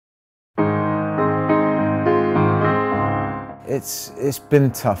It's been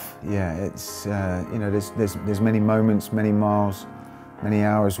tough. Yeah, it's you know, there's many moments, many miles, many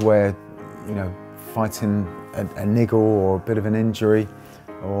hours where, you know, fighting a niggle or a bit of an injury,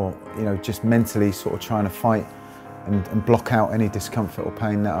 or, you know, just mentally sort of trying to fight and block out any discomfort or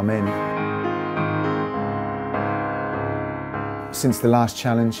pain that I'm in. Since the last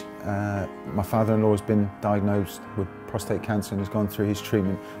challenge, my father-in-law has been diagnosed with prostate cancer and has gone through his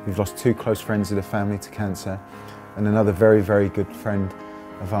treatment. We've lost 2 close friends of the family to cancer, and another very, very good friend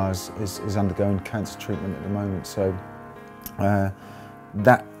of ours is undergoing cancer treatment at the moment. So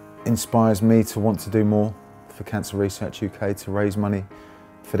that inspires me to want to do more for Cancer Research UK, to raise money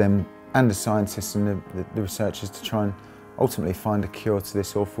for them and the scientists and the researchers to try and ultimately find a cure to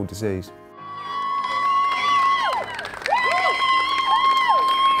this awful disease.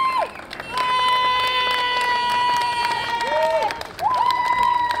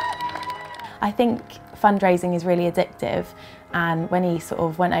 I think fundraising is really addictive, and when he sort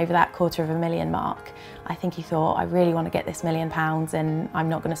of went over that £250,000 mark, I think he thought, I really want to get this £1 million and I'm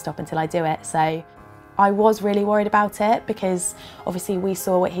not going to stop until I do it. So I was really worried about it, because obviously we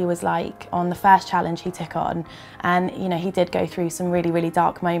saw what he was like on the first challenge he took on, and you know, he did go through some really, really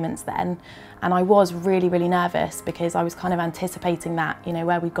dark moments then, and I was really, really nervous because I was kind of anticipating that, you know,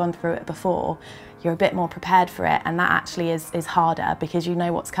 where we'd gone through it before, you're a bit more prepared for it, and that actually is harder because you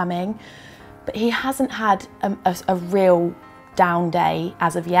know what's coming. But he hasn't had a real down day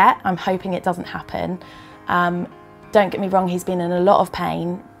as of yet. I'm hoping it doesn't happen. Don't get me wrong, he's been in a lot of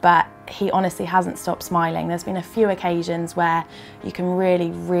pain, but he honestly hasn't stopped smiling. There's been a few occasions where you can really,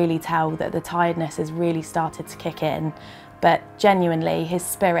 really tell that the tiredness has really started to kick in. But genuinely, his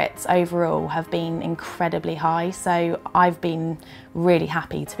spirits overall have been incredibly high. So I've been really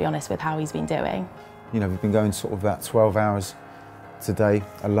happy, to be honest, with how he's been doing. You know, we've been going sort of about 12 hours today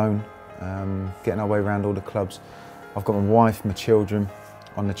alone. Getting our way around all the clubs. I've got my wife, my children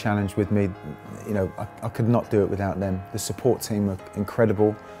on the challenge with me. You know, I could not do it without them. The support team are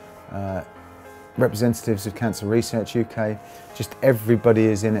incredible. Representatives of Cancer Research UK, just everybody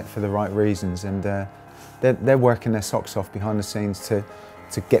is in it for the right reasons, and they're working their socks off behind the scenes to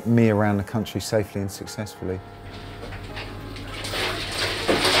get me around the country safely and successfully.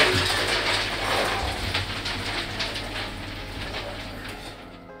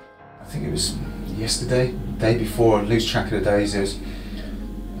 I think it was yesterday, the day before, I lose track of the days. There was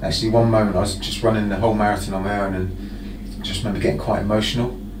actually one moment I was just running the whole marathon on my own, and I just remember getting quite emotional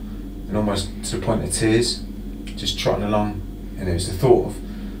and almost to the point of tears, just trotting along. And it was the thought of,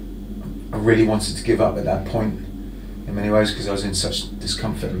 I really wanted to give up at that point in many ways because I was in such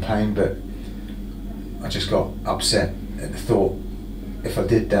discomfort and pain, but I just got upset at the thought, if I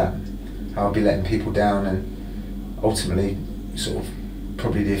did that, I'd be letting people down, and ultimately sort of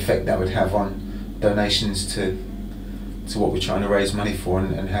probably the effect that would have on donations to what we're trying to raise money for,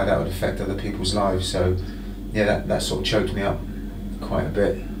 and how that would affect other people's lives. So yeah, that sort of choked me up quite a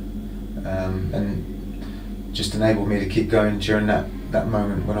bit, and just enabled me to keep going during that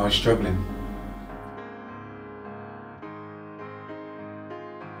moment when I was struggling.